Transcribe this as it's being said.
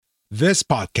This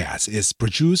podcast is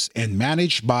produced and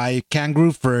managed by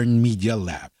Kangaroo Fern Media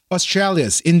Lab,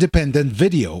 Australia's independent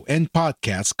video and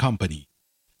podcast company.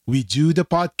 We do the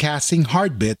podcasting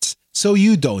hard bits so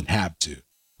you don't have to.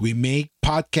 We make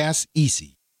podcasts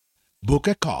easy. Book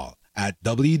a call at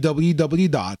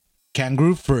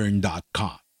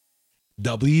www.kangaroofern.com.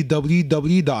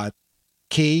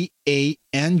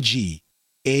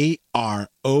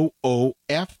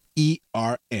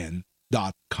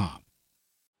 www.kangaroofern.com.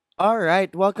 All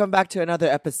right, welcome back to another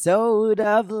episode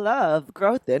of Love,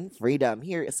 Growth, and Freedom.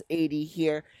 Here is 80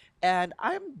 here, and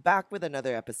I'm back with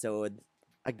another episode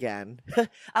again.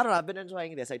 I don't know, I've been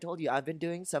enjoying this. I told you I've been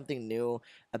doing something new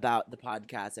about the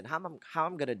podcast and how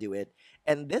I'm gonna do it.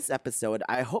 And this episode,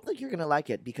 I hope that you're gonna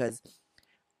like it because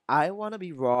I want to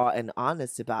be raw and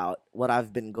honest about what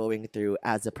I've been going through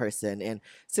as a person. And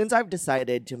since I've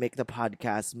decided to make the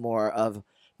podcast more of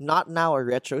not now a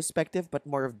retrospective, but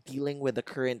more of dealing with the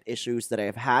current issues that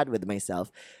I've had with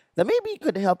myself, that maybe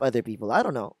could help other people. I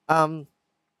don't know. I'm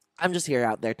just here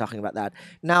out there talking about that.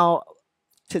 Now,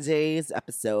 today's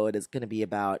episode is going to be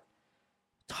about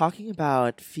talking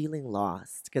about feeling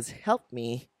lost. Because help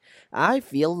me, I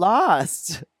feel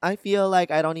lost. I feel like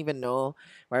I don't even know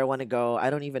where I want to go. I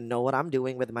don't even know what I'm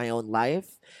doing with my own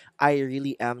life. I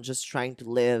really am just trying to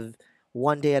live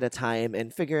one day at a time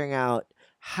and figuring out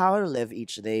how to live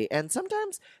each day. And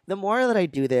sometimes the more that I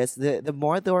do this, the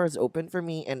more doors open for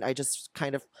me and I just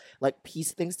kind of like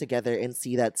piece things together and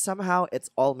see that somehow it's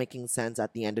all making sense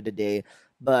at the end of the day,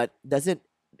 but doesn't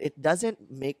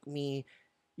make me,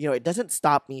 it doesn't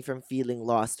stop me from feeling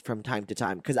lost from time to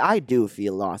time because I do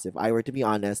feel lost if I were to be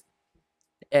honest.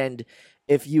 And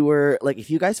if you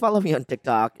guys follow me on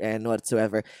TikTok and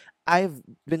whatsoever, I've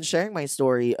been sharing my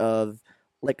story of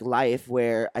like life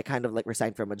where I kind of like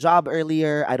resigned from a job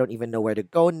earlier. I don't even know where to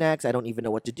go next. I don't even know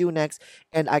what to do next.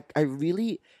 And I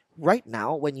really, right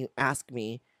now, when you ask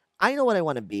me, I know what I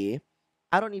want to be.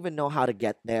 I don't even know how to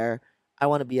get there. I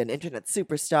want to be an internet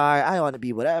superstar. I want to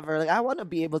be whatever. Like I want to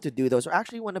be able to do those, or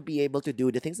actually want to be able to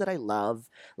do the things that I love,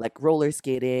 like roller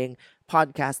skating,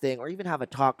 podcasting, or even have a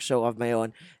talk show of my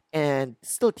own and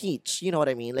still teach. You know what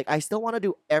I mean? Like I still want to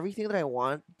do everything that I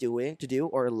want doing to do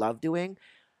or love doing,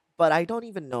 but I don't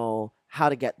even know how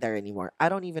to get there anymore. I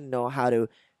don't even know how to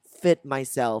fit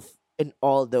myself in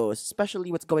all those,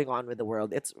 especially what's going on with the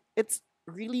world. It's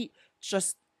really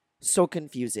just so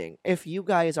confusing. If you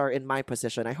guys are in my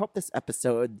position, I hope this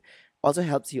episode also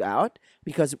helps you out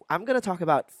because I'm going to talk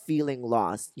about feeling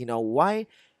lost. Why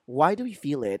do we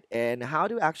feel it and how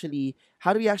do we actually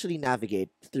navigate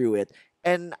through it?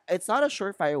 And it's not a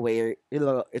surefire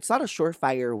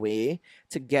way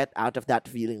to get out of that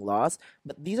feeling lost,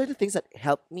 but these are the things that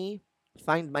help me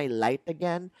find my light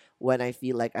again when I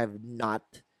feel like I've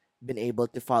not been able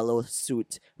to follow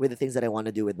suit with the things that I want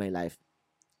to do with my life,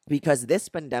 because this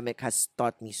pandemic has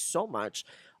taught me so much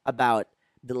about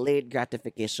delayed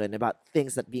gratification, about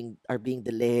things that being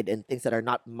delayed and things that are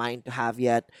not mine to have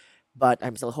yet, but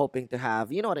I'm still hoping to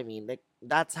have. You know what I mean? Like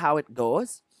that's how it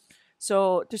goes.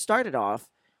 So to start it off,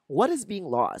 what is being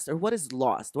lost or what is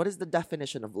lost? What is the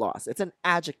definition of lost? It's an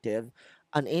adjective,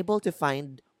 unable to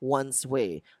find one's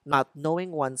way, not knowing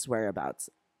one's whereabouts.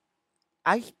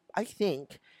 I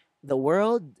think the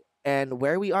world and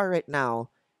where we are right now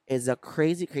is a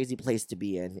crazy crazy place to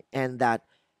be in, and that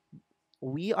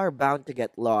we are bound to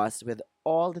get lost with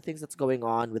all the things that's going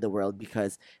on with the world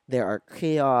because there are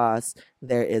chaos,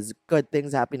 there is good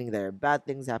things happening, there are bad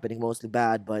things happening, mostly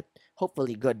bad, but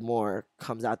hopefully good more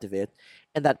comes out of it.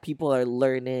 And that people are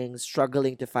learning,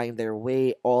 struggling to find their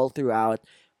way all throughout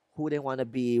who they want to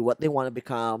be, what they want to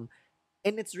become.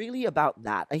 And it's really about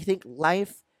that. I think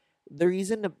life, the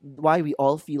reason why we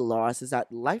all feel lost is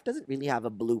that life doesn't really have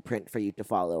a blueprint for you to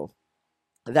follow,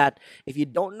 that if you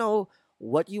don't know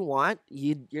what you want,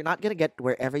 you're not gonna get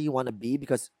wherever you want to be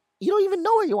because you don't even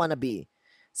know where you want to be.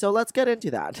 So let's get into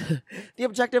that. The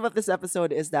objective of this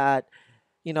episode is that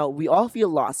we all feel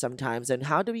lost sometimes, and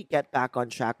how do we get back on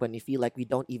track when we feel like we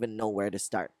don't even know where to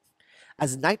start?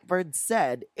 As Nightbirde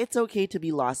said, it's okay to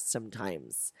be lost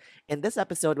sometimes. In this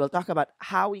episode, we'll talk about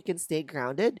how we can stay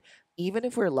grounded even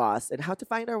if we're lost and how to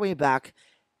find our way back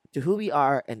to who we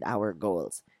are and our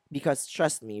goals. Because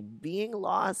trust me, being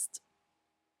lost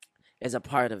is a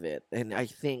part of it. And I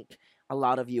think a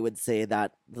lot of you would say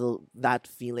that that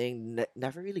feeling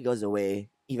never really goes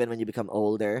away, even when you become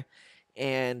older.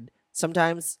 And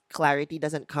sometimes clarity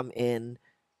doesn't come in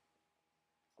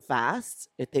fast,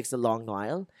 it takes a long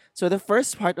while. So, the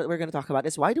first part that we're going to talk about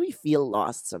is why do we feel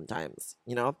lost sometimes?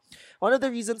 One of the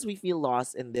reasons we feel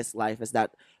lost in this life is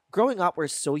that growing up, we're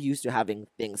so used to having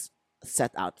things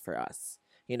set out for us.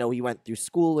 We went through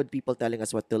school with people telling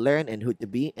us what to learn and who to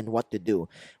be and what to do.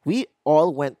 We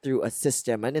all went through a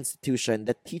system, an institution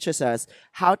that teaches us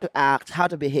how to act, how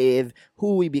to behave,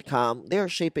 who we become. They're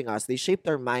shaping us. They shaped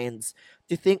our minds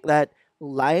to think that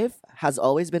life has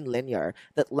always been linear,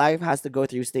 that life has to go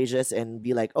through stages and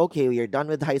be like, okay, you're done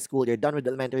with high school, you're done with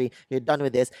elementary, you're done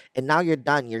with this, and now you're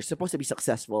done. You're supposed to be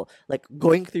successful. Like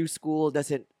going through school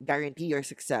doesn't guarantee your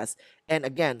success. And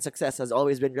again, success has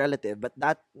always been relative, but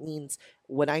that means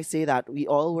when I say that, we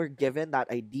all were given that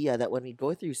idea that when we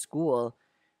go through school,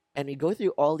 and we go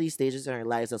through all these stages in our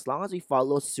lives, as long as we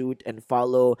follow suit and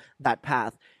follow that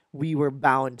path, we were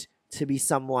bound to be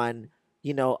someone,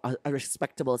 a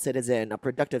respectable citizen, a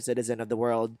productive citizen of the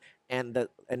world and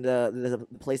the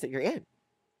place that you're in.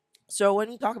 So when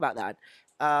we talk about that,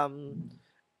 um,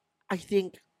 I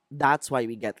think that's why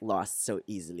we get lost so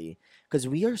easily, because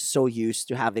we are so used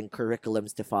to having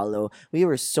curriculums to follow. We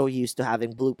were so used to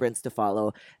having blueprints to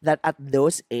follow that at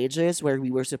those ages where we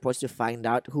were supposed to find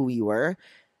out who we were,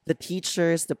 the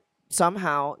teachers, the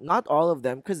somehow not all of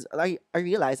them, because I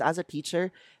realize as a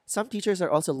teacher, some teachers are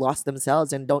also lost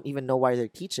themselves and don't even know why they're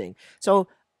teaching. So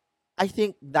I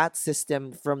think that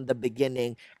system from the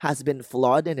beginning has been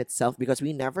flawed in itself because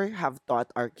we never have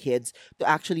taught our kids to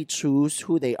actually choose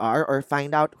who they are or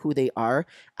find out who they are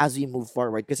as we move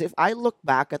forward. Because if I look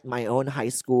back at my own high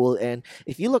school and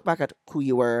if you look back at who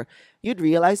you were, you'd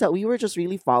realize that we were just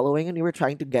really following and we were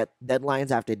trying to get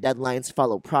deadlines after deadlines,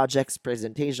 follow projects,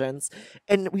 presentations,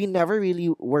 and we never really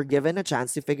were given a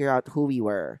chance to figure out who we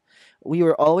were. We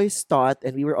were always taught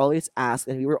and we were always asked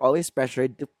and we were always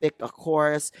pressured to pick a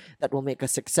course that will make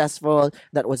us successful,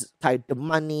 that was tied to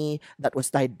money, that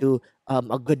was tied to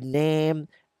a good name.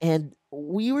 And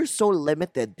we were so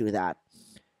limited to that.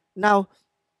 Now,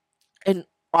 and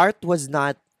art was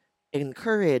not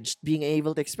encouraged. Being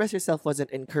able to express yourself wasn't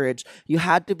encouraged. You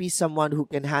had to be someone who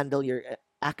can handle your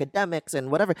academics and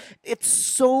whatever. It's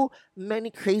so many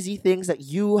crazy things that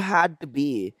you had to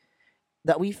be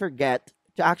that we forget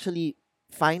to actually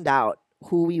find out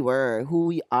who we were, who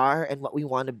we are, and what we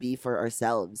want to be for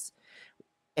ourselves,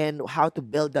 and how to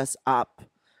build us up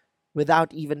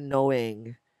without even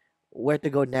knowing where to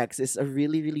go next is a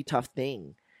really, really tough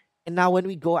thing. And now, when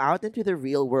we go out into the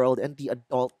real world and the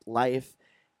adult life,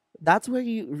 that's where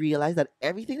you realize that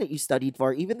everything that you studied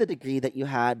for, even the degree that you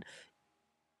had,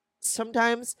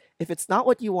 sometimes if it's not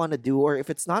what you want to do or if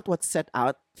it's not what's set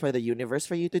out for the universe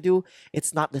for you to do,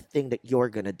 it's not the thing that you're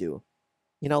going to do.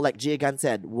 Like Jigan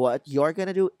said, what you're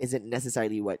gonna do isn't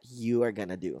necessarily what you are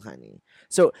gonna do, honey.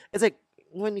 So it's like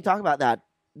when we talk about that,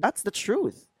 that's the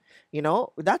truth.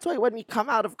 That's why when we come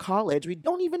out of college, we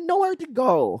don't even know where to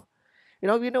go.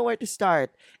 We know where to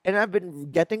start. And I've been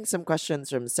getting some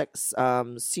questions from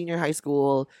senior high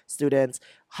school students,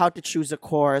 how to choose a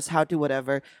course, how to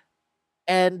whatever.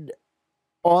 And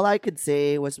all I could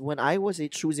say was when I was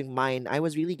choosing mine, I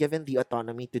was really given the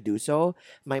autonomy to do so.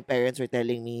 My parents were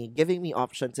telling me, giving me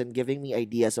options and giving me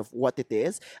ideas of what it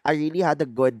is. I really had a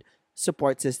good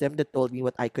support system that told me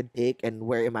what I could take and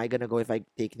where am I gonna go if I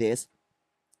take this.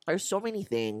 There's so many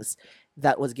things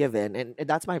that was given, and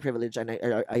that's my privilege, and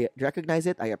I recognize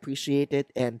it, I appreciate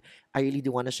it, and I really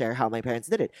do want to share how my parents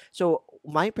did it. So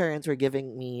my parents were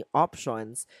giving me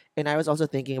options, and I was also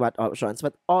thinking about options,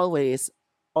 but always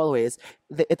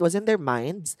it was in their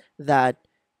minds that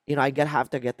have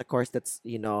to get the course that's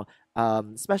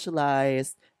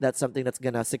specialized, that's something that's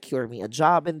gonna secure me a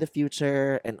job in the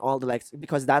future and all the likes,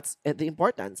 because that's the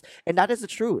importance, and that is the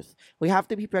truth. We have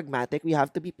to be pragmatic, we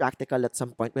have to be practical at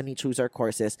some point when we choose our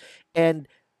courses, and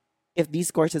if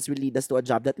these courses will lead us to a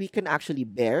job that we can actually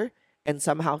bear and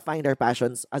somehow find our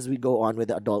passions as we go on with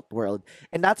the adult world.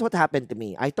 And that's what happened to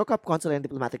me. I took up consular and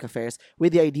diplomatic affairs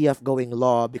with the idea of going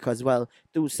law because, well,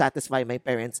 to satisfy my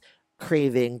parents'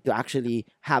 craving to actually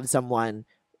have someone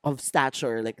of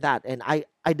stature like that. And I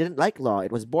didn't like law.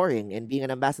 It was boring. And being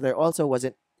an ambassador also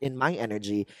wasn't in my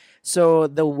energy. So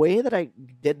the way that I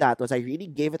did that was I really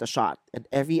gave it a shot at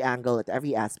every angle, at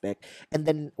every aspect. And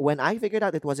then when I figured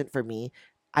out it wasn't for me,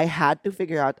 I had to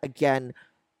figure out again.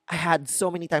 I had so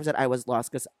many times that I was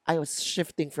lost because I was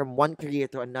shifting from one career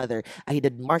to another. I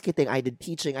did marketing, I did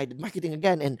teaching, I did marketing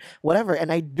again, and whatever.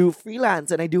 And I do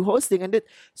freelance and I do hosting and did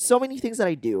so many things that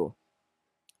I do.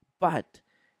 But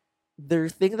the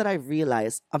thing that I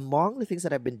realized among the things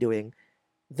that I've been doing,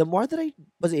 the more that I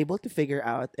was able to figure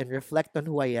out and reflect on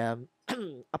who I am,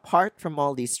 apart from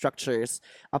all these structures,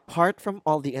 apart from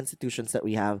all the institutions that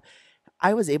we have,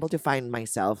 I was able to find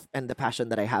myself and the passion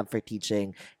that I have for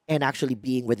teaching and actually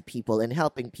being with people and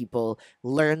helping people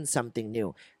learn something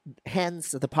new.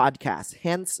 Hence the podcast,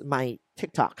 hence my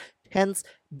TikTok, hence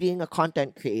being a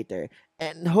content creator.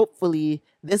 And hopefully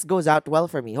this goes out well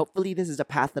for me. Hopefully this is a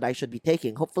path that I should be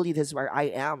taking. Hopefully this is where I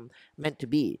am meant to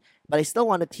be. But I still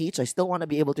want to teach. I still want to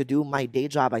be able to do my day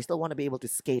job. I still want to be able to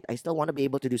skate. I still want to be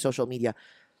able to do social media.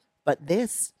 But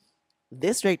this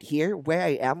right here, where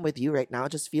I am with you right now,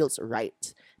 just feels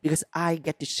right because I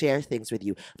get to share things with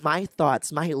you, my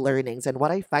thoughts, my learnings, and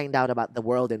what I find out about the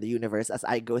world and the universe as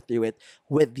I go through it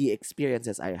with the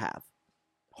experiences I have.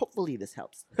 Hopefully, this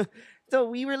helps. So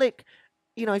we were like,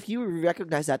 if you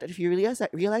recognize that, if you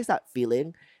realize that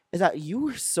feeling, is that you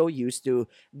were so used to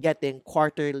getting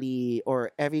quarterly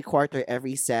or every quarter,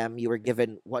 every sem, you were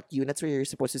given what units were you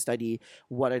supposed to study,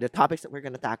 what are the topics that we're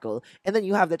going to tackle, and then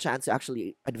you have the chance to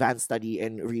actually advance study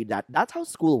and read that. That's how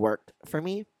school worked for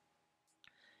me.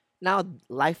 Now,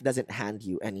 life doesn't hand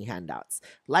you any handouts.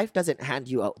 Life doesn't hand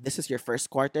you out, this is your first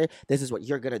quarter, this is what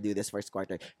you're going to do this first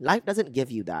quarter. Life doesn't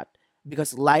give you that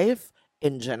because life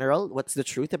in general, what's the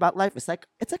truth about life? It's like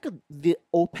the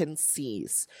open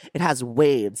seas. It has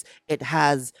waves. It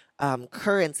has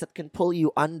currents that can pull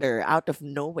you under out of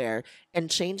nowhere, and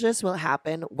changes will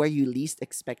happen where you least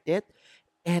expect it.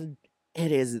 And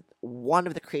it is one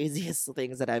of the craziest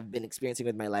things that I've been experiencing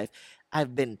with my life.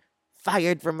 I've been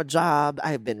fired from a job.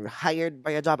 I've been hired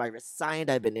by a job. I resigned.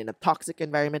 I've been in a toxic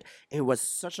environment. It was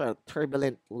such a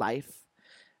turbulent life.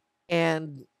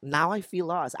 And now I feel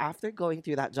lost. After going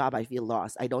through that job, I feel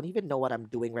lost. I don't even know what I'm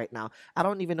doing right now. I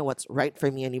don't even know what's right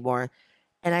for me anymore.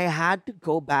 And I had to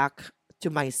go back to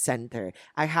my center.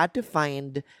 I had to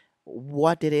find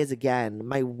what it is again,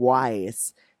 my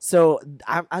whys. So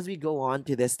as we go on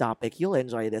to this topic, you'll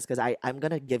enjoy this because I'm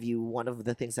going to give you one of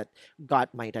the things that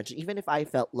got my attention. Even if I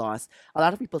felt lost, a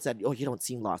lot of people said, oh, you don't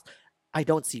seem lost. I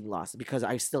don't seem lost because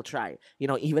I still try.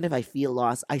 Even if I feel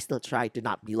lost, I still try to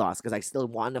not be lost because I still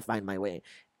want to find my way.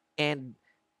 And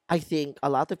I think a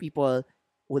lot of people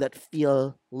that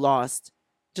feel lost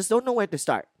just don't know where to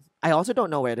start. I also don't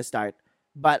know where to start,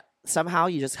 but somehow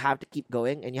you just have to keep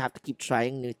going and you have to keep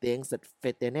trying new things that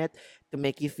fit in it to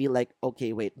make you feel like,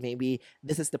 okay, wait, maybe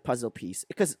this is the puzzle piece.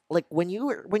 Because like when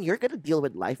you're gonna deal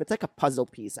with life, it's like a puzzle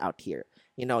piece out here.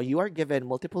 You are given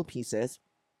multiple pieces,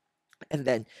 and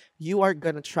then you are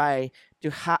gonna try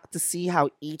to see how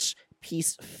each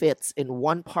piece fits in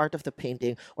one part of the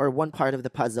painting or one part of the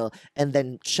puzzle, and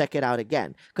then check it out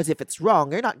again. Because if it's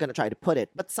wrong, you're not gonna try to put it,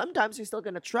 but sometimes you're still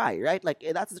gonna try, right? Like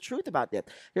that's the truth about it.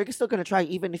 You're still gonna try,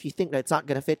 even if you think that it's not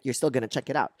gonna fit. You're still gonna check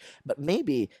it out. But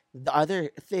maybe the other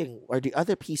thing or the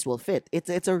other piece will fit.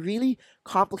 It's a really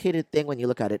complicated thing when you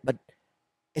look at it, but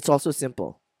it's also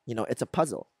simple. It's a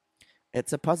puzzle.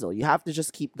 It's a puzzle. You have to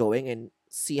just keep going and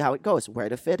see how it goes, where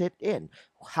to fit it in,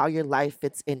 how your life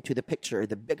fits into the picture,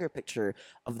 the bigger picture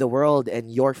of the world and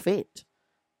your fate.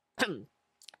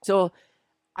 So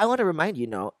I want to remind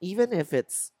you, even if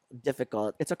it's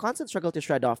difficult, it's a constant struggle to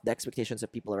shred off the expectations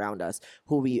of people around us,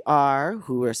 who we are,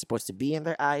 who we're supposed to be in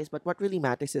their eyes. But what really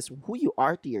matters is who you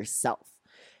are to yourself.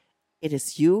 It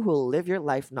is you who will live your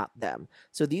life, not them.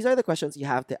 So these are the questions you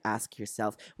have to ask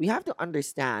yourself. We have to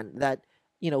understand that,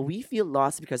 we feel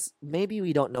lost because maybe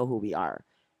we don't know who we are.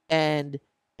 And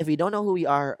if we don't know who we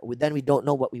are, then we don't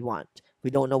know what we want. We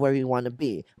don't know where we want to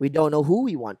be. We don't know who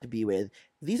we want to be with.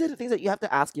 These are the things that you have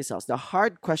to ask yourselves. The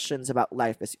hard questions about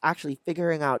life is actually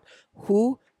figuring out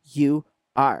who you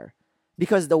are.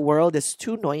 Because the world is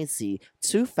too noisy,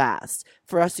 too fast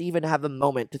for us to even have a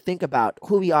moment to think about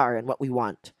who we are and what we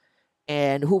want,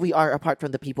 and who we are apart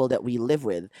from the people that we live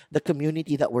with, the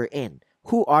community that we're in.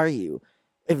 Who are you?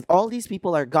 If all these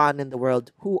people are gone in the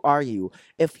world, who are you?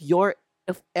 If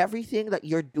everything that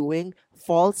you're doing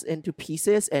falls into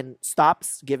pieces and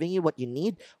stops giving you what you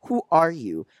need, who are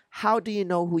you? How do you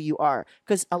know who you are?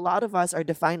 Because a lot of us are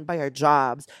defined by our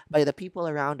jobs, by the people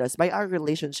around us, by our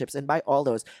relationships, and by all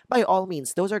those. By all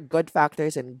means, those are good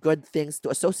factors and good things to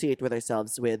associate with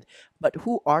ourselves with. But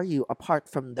who are you apart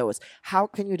from those? How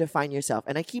can you define yourself?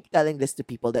 And I keep telling this to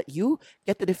people that you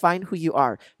get to define who you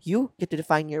are. You get to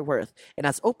define your worth. And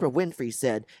as Oprah Winfrey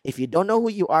said, if you don't know who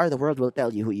you are, the world will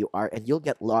tell you who you are, and you'll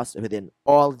get lost within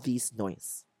all these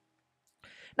noise.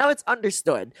 Now it's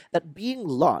understood that being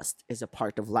lost is a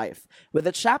part of life. With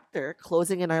a chapter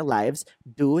closing in our lives,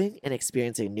 doing and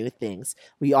experiencing new things,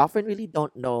 we often really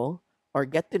don't know or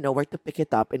get to know where to pick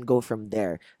it up and go from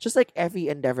there. Just like every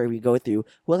endeavor we go through,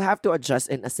 we'll have to adjust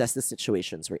and assess the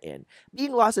situations we're in.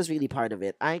 Being lost is really part of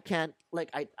it. I can't,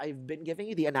 I've been giving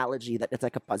you the analogy that it's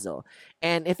like a puzzle.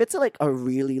 And if it's like a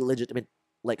really legitimate,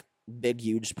 like big,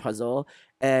 huge puzzle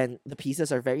and the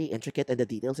pieces are very intricate and the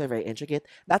details are very intricate,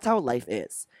 that's how life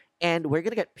is. And we're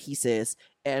gonna get pieces,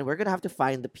 and we're gonna have to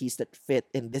find the piece that fit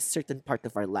in this certain part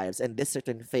of our lives and this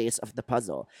certain phase of the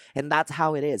puzzle. And that's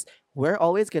how it is. We're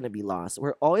always gonna be lost.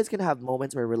 We're always gonna have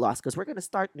moments where we're lost because we're gonna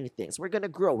start new things. We're gonna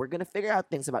grow. We're gonna figure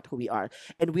out things about who we are,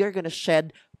 and we are gonna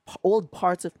shed old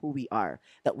parts of who we are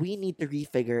that we need to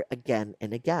refigure again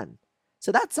and again.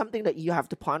 So that's something that you have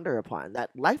to ponder upon. That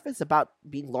life is about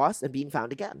being lost and being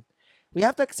found again. We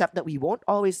have to accept that we won't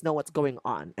always know what's going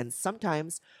on, and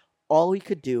sometimes all we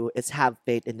could do is have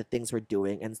faith in the things we're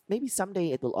doing, and maybe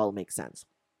someday it will all make sense.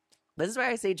 This is why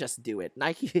I say just do it.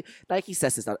 Nike Nike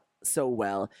says it so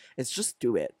well. It's just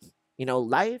do it.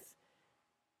 Life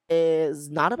is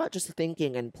not about just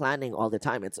thinking and planning all the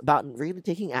time. It's about really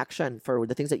taking action for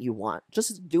the things that you want.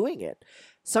 Just doing it.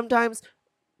 Sometimes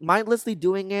mindlessly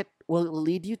doing it will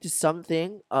lead you to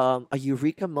something, a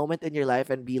eureka moment in your life,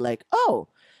 and be like, oh,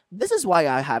 this is why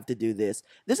I have to do this.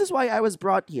 This is why I was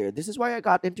brought here. This is why I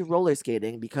got into roller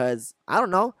skating because I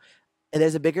don't know.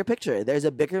 There's a bigger picture. There's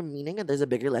a bigger meaning, and there's a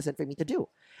bigger lesson for me to do.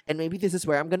 And maybe this is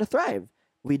where I'm gonna thrive.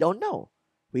 We don't know.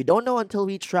 We don't know until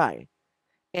we try.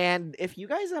 And if you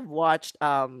guys have watched,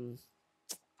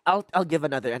 I'll give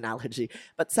another analogy.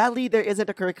 But sadly, there isn't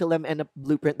a curriculum and a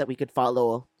blueprint that we could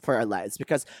follow for our lives,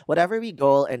 because whatever we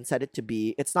goal and set it to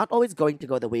be, it's not always going to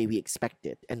go the way we expect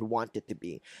it and want it to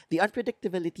be. The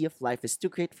unpredictability of life is too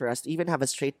great for us to even have a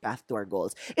straight path to our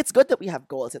goals. It's good that we have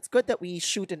goals. It's good that we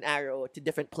shoot an arrow to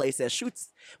different places.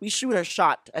 We shoot our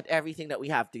shot at everything that we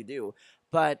have to do.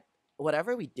 But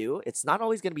whatever we do, it's not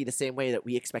always going to be the same way that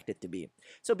we expect it to be.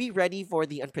 So be ready for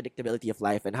the unpredictability of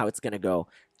life and how it's going to go.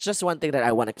 Just one thing that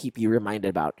I want to keep you reminded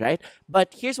about, right?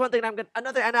 But here's one thing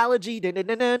another analogy. Dun, dun,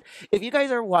 dun, dun. If you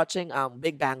guys are watching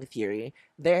Big Bang Theory,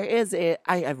 there is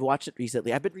I've watched it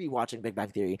recently. I've been rewatching Big Bang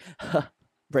Theory.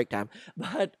 Break time.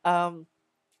 But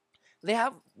they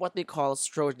have what they call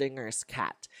Schrodinger's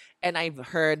cat. And I've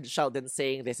heard Sheldon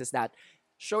saying this, is that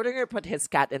Schrodinger put his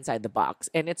cat inside the box,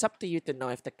 and it's up to you to know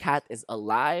if the cat is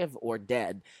alive or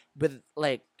dead. With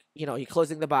you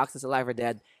closing the box, is alive or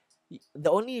dead. The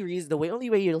only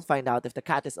way you'll find out if the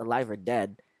cat is alive or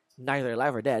dead, neither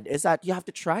alive or dead, is that you have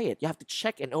to try it. You have to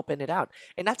check and open it out,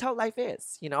 and that's how life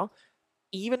is.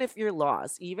 Even if you're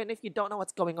lost, even if you don't know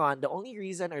what's going on, the only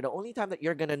reason or the only time that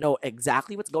you're gonna know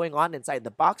exactly what's going on inside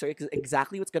the box, or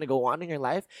exactly what's gonna go on in your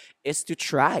life, is to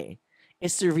try,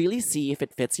 is to really see if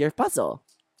it fits your puzzle.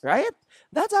 Right?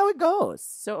 That's how it goes.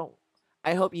 So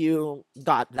I hope you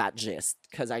got that gist,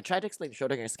 because I tried to explain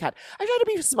Schrodinger's cat. I try to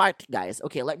be smart, guys.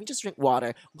 Okay, let me just drink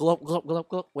water. Glop, glop, glop,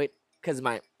 glop. Wait, because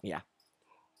yeah.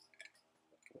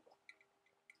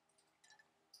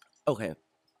 Okay.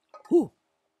 Whew.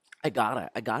 I got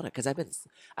it, because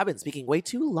I've been speaking way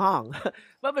too long.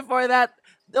 But before that,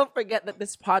 don't forget that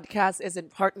this podcast is in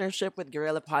partnership with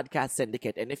Gorilla Podcast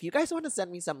Syndicate. And if you guys want to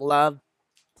send me some love,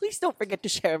 please don't forget to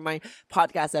share my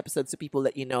podcast episodes to people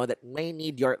that you know that may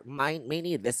need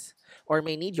this, or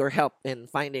may need your help in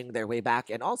finding their way back.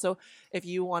 And also, if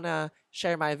you want to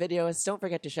share my videos, don't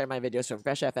forget to share my videos from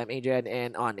Fresh FM Adrian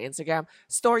and on Instagram.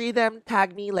 Story them,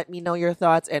 tag me, let me know your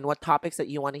thoughts and what topics that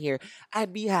you want to hear.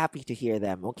 I'd be happy to hear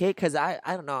them, okay? Because I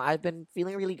don't know, I've been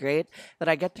feeling really great that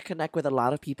I get to connect with a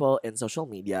lot of people in social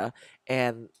media.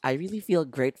 And I really feel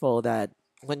grateful that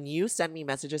when you send me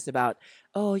messages about,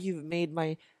 oh, you've made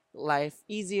my life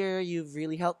easier, you've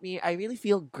really helped me, I really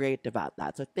feel great about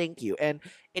that. So thank you. And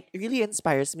it really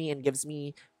inspires me and gives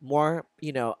me more,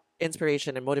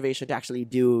 inspiration and motivation to actually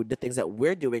do the things that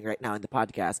we're doing right now in the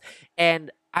podcast.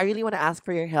 And I really want to ask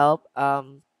for your help.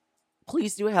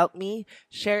 Please do help me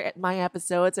share my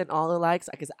episodes and all the likes,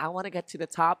 because I want to get to the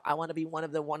top. I want to be one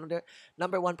of the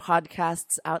number one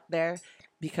podcasts out there,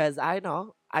 because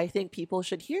I think people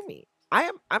should hear me.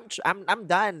 I'm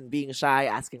done being shy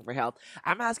asking for help.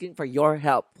 I'm asking for your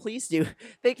help. Please do.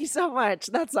 Thank you so much.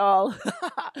 That's all.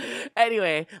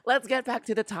 Anyway, let's get back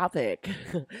to the topic.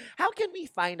 How can we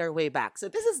find our way back? So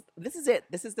this is it.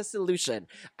 This is the solution.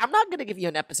 I'm not going to give you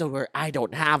an episode where I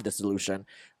don't have the solution.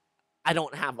 I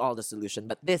don't have all the solution,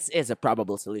 but this is a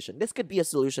probable solution. This could be a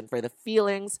solution for the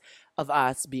feelings of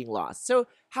us being lost. So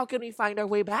how can we find our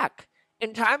way back?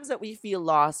 In times that we feel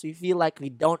lost, we feel like we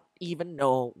don't even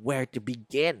know where to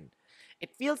begin.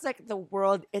 It feels like the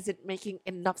world isn't making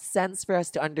enough sense for us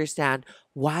to understand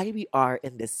why we are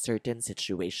in this certain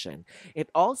situation. It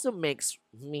also makes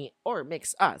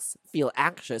us feel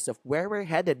anxious of where we're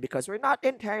headed, because we're not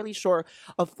entirely sure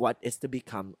of what is to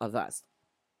become of us.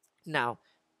 Now,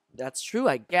 that's true.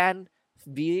 Again,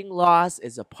 being lost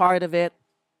is a part of it.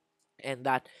 And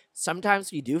that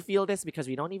sometimes we do feel this because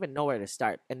we don't even know where to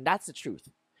start. And that's the truth.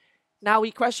 Now, we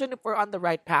question if we're on the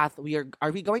right path.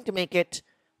 Are we going to make it?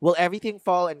 Will everything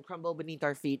fall and crumble beneath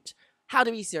our feet? How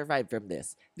do we survive from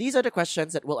this? These are the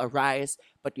questions that will arise,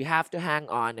 but you have to hang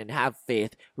on and have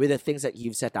faith with the things that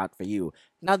you've set out for you.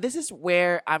 Now, this is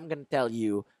where I'm going to tell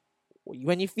you,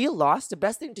 when you feel lost, the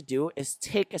best thing to do is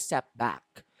take a step back.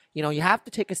 You have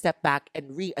to take a step back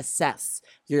and reassess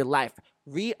your life,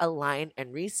 realign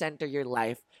and recenter your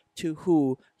life to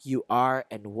who you are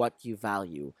and what you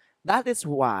value. That is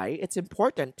why it's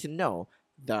important to know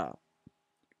the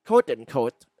quote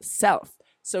unquote self,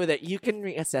 so that you can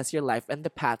reassess your life and the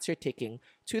paths you're taking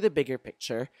to the bigger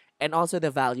picture, and also the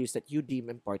values that you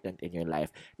deem important in your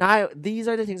life. Now, these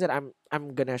are the things that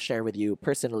I'm gonna share with you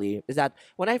personally. Is that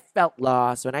when I felt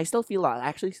lost, when I still feel lost, I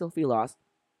actually still feel lost,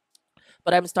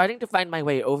 but I'm starting to find my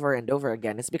way over and over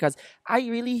again. It's because I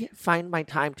really find my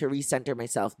time to recenter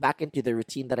myself back into the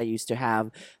routine that I used to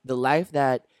have, the life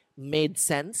that made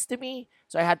sense to me.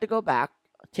 So I had to go back,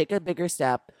 take a bigger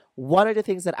step. What are the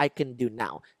things that I can do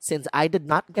now? Since I did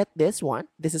not get this one,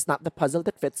 this is not the puzzle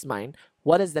that fits mine.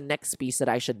 What is the next piece that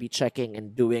I should be checking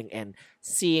and doing and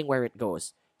seeing where it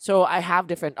goes? So I have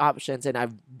different options and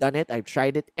I've done it, I've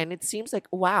tried it, and it seems like,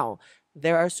 wow,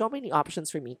 there are so many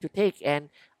options for me to take. And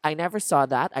I never saw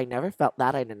that, I never felt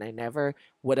that, and I never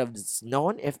would have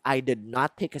known if I did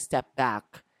not take a step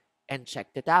back and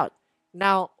checked it out.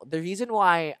 Now, the reason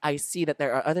why I see that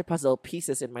there are other puzzle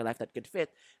pieces in my life that could fit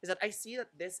is that I see that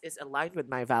this is aligned with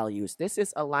my values. This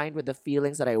is aligned with the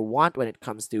feelings that I want when it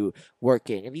comes to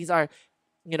working. And these are,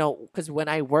 because when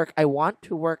I work, I want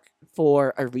to work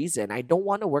for a reason. I don't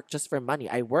want to work just for money.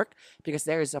 I work because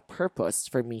there is a purpose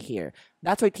for me here.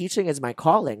 That's why teaching is my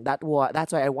calling. That's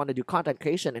why I want to do content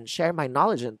creation and share my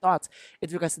knowledge and thoughts.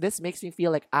 It's because this makes me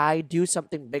feel like I do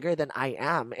something bigger than I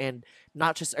am and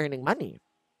not just earning money.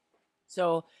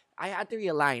 So I had to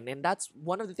realign, and that's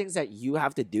one of the things that you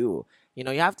have to do. You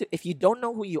have to, if you don't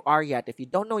know who you are yet, if you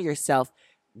don't know yourself,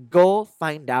 go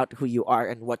find out who you are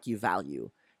and what you value.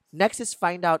 Next is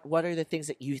find out what are the things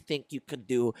that you think you could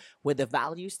do with the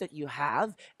values that you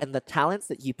have and the talents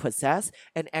that you possess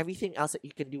and everything else that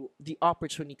you can do, the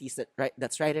opportunities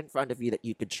that's right in front of you that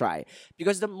you could try.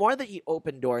 Because the more that you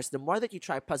open doors, the more that you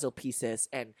try puzzle pieces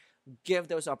and give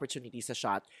those opportunities a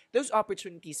shot, those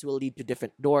opportunities will lead to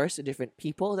different doors, to different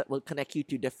people that will connect you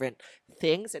to different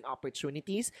things and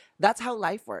opportunities. That's how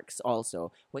life works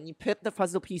also. When you put the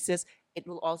puzzle pieces, it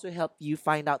will also help you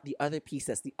find out the other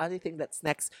pieces, the other thing that's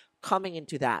next coming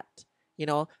into that.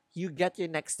 You get your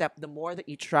next step the more that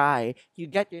you try. You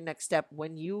get your next step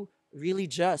when you really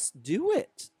just do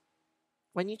it.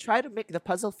 When you try to make the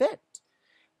puzzle fit.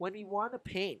 When we want to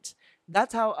paint.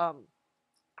 That's how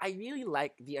I really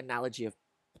like the analogy of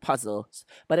puzzles,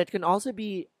 but it can also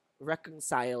be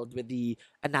reconciled with the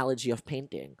analogy of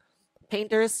painting.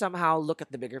 Painters somehow look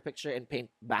at the bigger picture and paint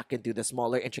back into the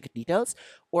smaller, intricate details,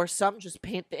 or some just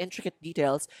paint the intricate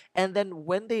details, and then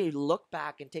when they look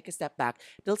back and take a step back,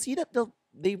 they'll see that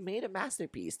they made a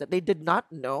masterpiece, that they did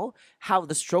not know how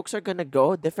the strokes are gonna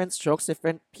go, different strokes,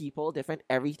 different people, different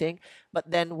everything,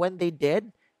 but then when they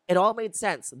did, it all made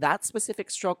sense. That specific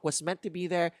stroke was meant to be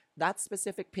there. That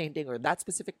specific painting or that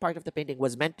specific part of the painting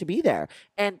was meant to be there.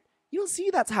 And you'll see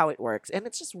that's how it works. And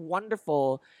it's just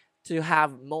wonderful to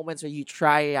have moments where you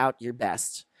try out your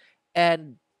best.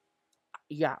 And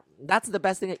yeah, that's the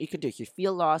best thing that you can do. If you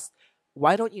feel lost,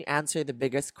 why don't you answer the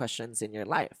biggest questions in your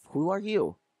life? Who are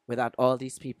you without all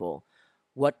these people?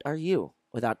 What are you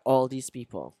without all these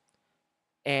people?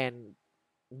 And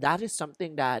that is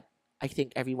something that I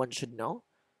think everyone should know,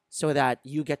 so that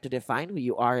you get to define who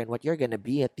you are and what you're going to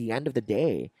be at the end of the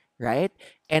day, right?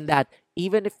 And that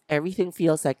even if everything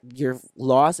feels like you're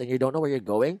lost and you don't know where you're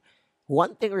going,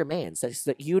 one thing remains, that is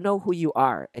that you know who you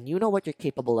are and you know what you're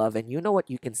capable of and you know what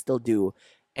you can still do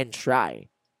and try.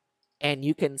 And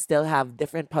you can still have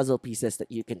different puzzle pieces that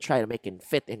you can try to make and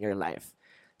fit in your life.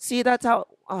 See, that's how,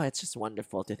 it's just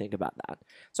wonderful to think about that.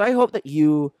 So I hope that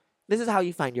this is how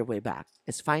you find your way back,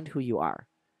 is find who you are.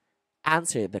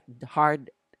 Answer the hard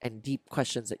and deep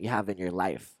questions that you have in your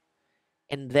life.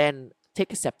 And then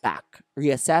take a step back,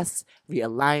 reassess,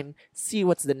 realign, see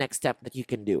what's the next step that you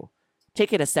can do.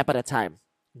 Take it a step at a time.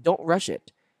 Don't rush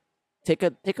it. Take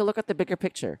a look at the bigger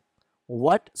picture.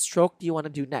 What stroke do you want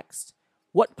to do next?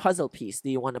 What puzzle piece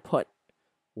do you want to put?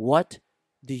 What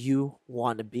do you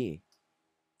want to be?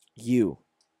 You.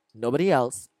 Nobody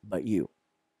else but you.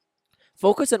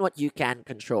 Focus on what you can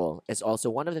control is also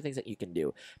one of the things that you can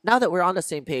do. Now that we're on the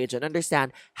same page and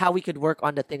understand how we could work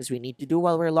on the things we need to do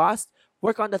while we're lost,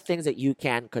 work on the things that you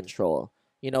can control.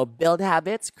 Build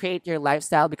habits, create your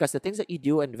lifestyle, because the things that you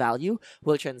do and value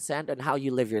will transcend on how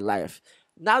you live your life.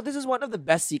 Now, this is one of the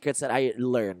best secrets that I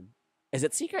learned. Is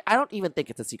it secret? I don't even think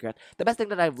it's a secret. The best thing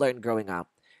that I've learned growing up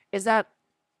is that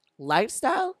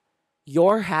lifestyle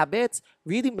your habits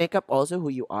really make up also who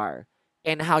you are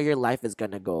and how your life is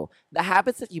going to go. The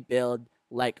habits that you build,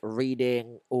 like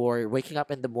reading or waking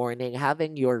up in the morning,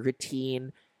 having your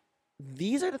routine,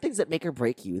 these are the things that make or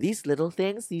break you. These little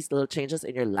things, these little changes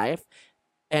in your life,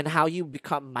 and how you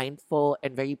become mindful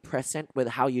and very present with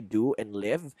how you do and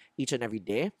live each and every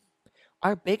day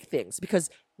are big things because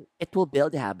it will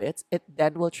build habits. It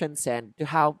then will transcend to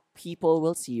how people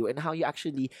will see you and how you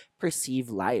actually perceive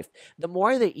life. The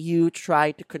more that you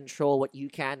try to control what you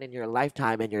can in your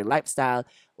lifetime and your lifestyle,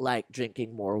 like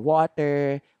drinking more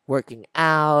water, working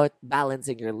out,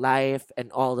 balancing your life,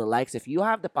 and all the likes, if you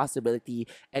have the possibility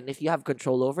and if you have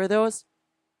control over those,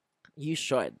 you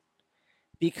should,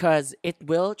 because it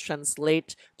will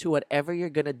translate to whatever you're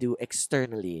gonna do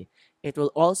externally. It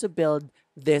will also build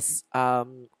this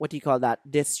what do you call that?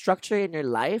 This structure in your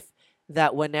life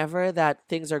that whenever that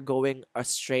things are going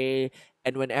astray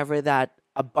and whenever that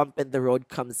a bump in the road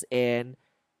comes in,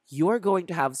 you're going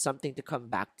to have something to come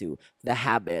back to. The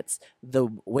habits, the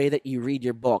way that you read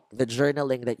your book, the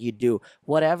journaling that you do,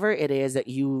 whatever it is that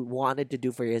you wanted to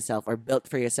do for yourself or built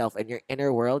for yourself in your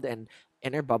inner world and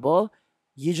inner bubble,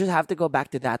 you just have to go back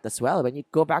to that as well. When you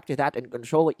go back to that and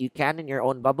control what you can in your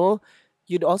own bubble,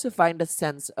 you'd also find a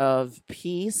sense of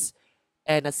peace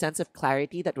and a sense of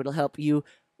clarity that will help you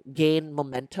gain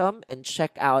momentum and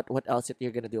check out what else that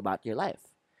you're going to do about your life.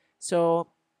 So,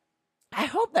 I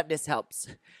hope that this helps.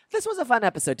 This was a fun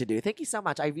episode to do. Thank you so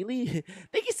much. I really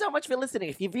thank you so much for listening.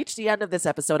 If you've reached the end of this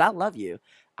episode, I love you.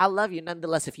 I love you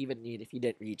nonetheless if you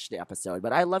didn't reach the episode.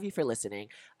 But I love you for listening.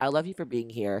 I love you for being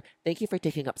here. Thank you for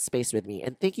taking up space with me.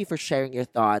 And thank you for sharing your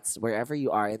thoughts wherever you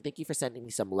are. And thank you for sending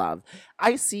me some love.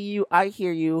 I see you, I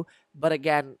hear you, but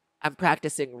again, I'm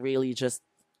practicing really just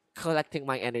collecting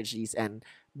my energies and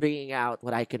bringing out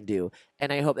what I can do.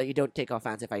 And I hope that you don't take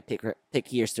offense if I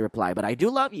take years to reply. But I do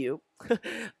love you.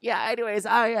 Yeah. Anyways,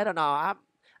 I don't know.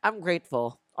 I'm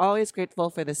grateful. Always grateful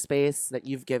for the space that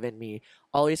you've given me.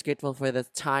 Always grateful for the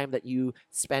time that you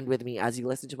spend with me as you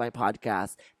listen to my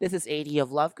podcast. This is 80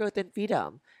 of Love, Growth, and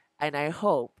Freedom. And I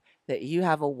hope that you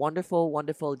have a wonderful,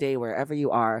 wonderful day wherever you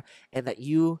are and that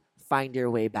you find your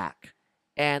way back.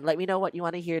 And let me know what you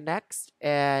want to hear next.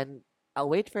 And I'll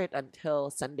wait for it until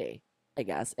Sunday, I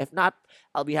guess. If not,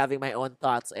 I'll be having my own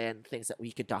thoughts and things that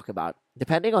we could talk about,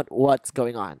 depending on what's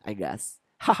going on, I guess.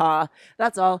 Haha,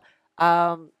 that's all.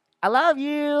 I love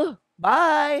you.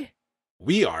 Bye.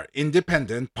 We are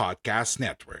Independent Podcast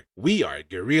Network. We are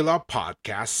Guerrilla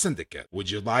Podcast Syndicate.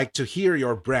 Would you like to hear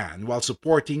your brand while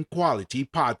supporting quality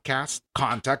podcasts?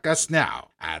 Contact us now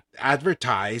at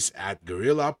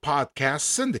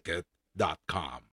advertise@guerrillapodcastsyndicate.com.